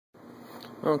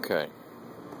Okay,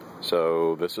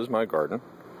 so this is my garden.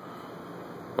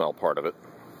 Well, part of it.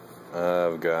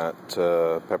 I've got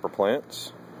pepper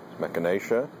plants,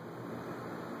 echinacea.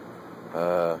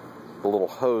 The little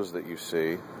hose that you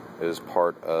see is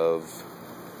part of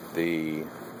the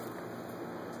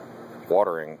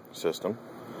watering system,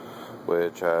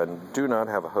 which I do not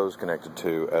have a hose connected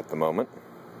to at the moment.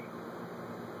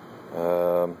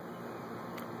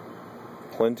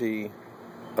 Plenty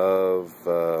of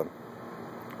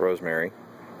rosemary.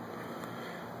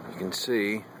 You can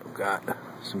see I've got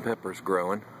some peppers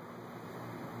growing,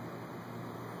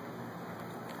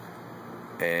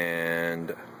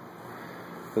 and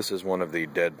this is one of the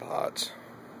dead pots.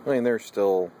 I mean, there's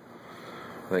still,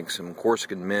 I think, some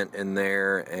Corsican mint in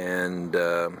there and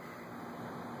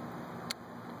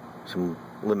some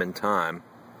lemon thyme,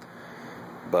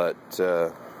 but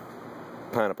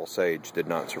pineapple sage did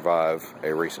not survive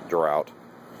a recent drought.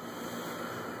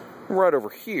 Right over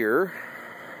here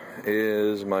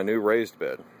is my new raised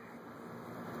bed.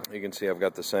 You can see I've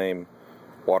got the same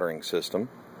watering system,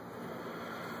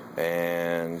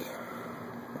 and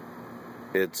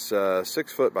it's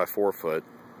 6 foot by 4 foot.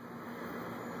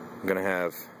 I'm going to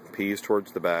have peas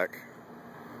towards the back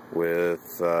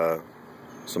with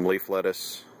some leaf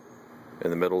lettuce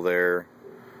in the middle there,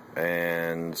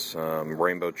 and some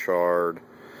rainbow chard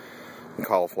and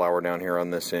cauliflower down here on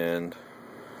this end.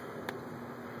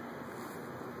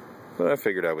 But I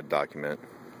figured I would document,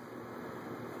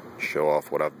 show off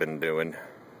what I've been doing.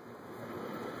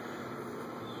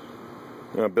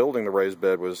 Building the raised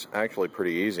bed was actually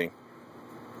pretty easy.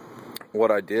 What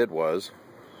I did was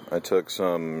I took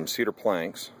some cedar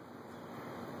planks,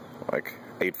 like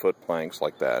 8-foot planks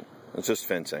like that. It's just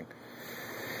fencing.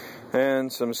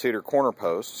 And some cedar corner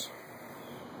posts,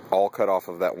 all cut off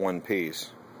of that one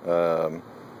piece. I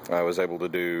was able to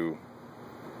do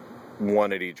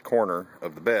one at each corner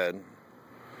of the bed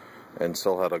and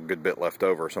still had a good bit left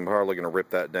over. So I'm probably going to rip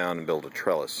that down and build a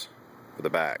trellis for the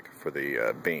back for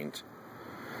the beans.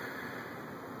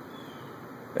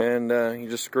 And you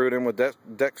just screw it in with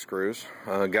deck screws,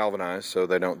 galvanized so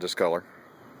they don't discolor.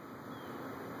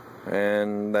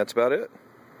 And that's about it.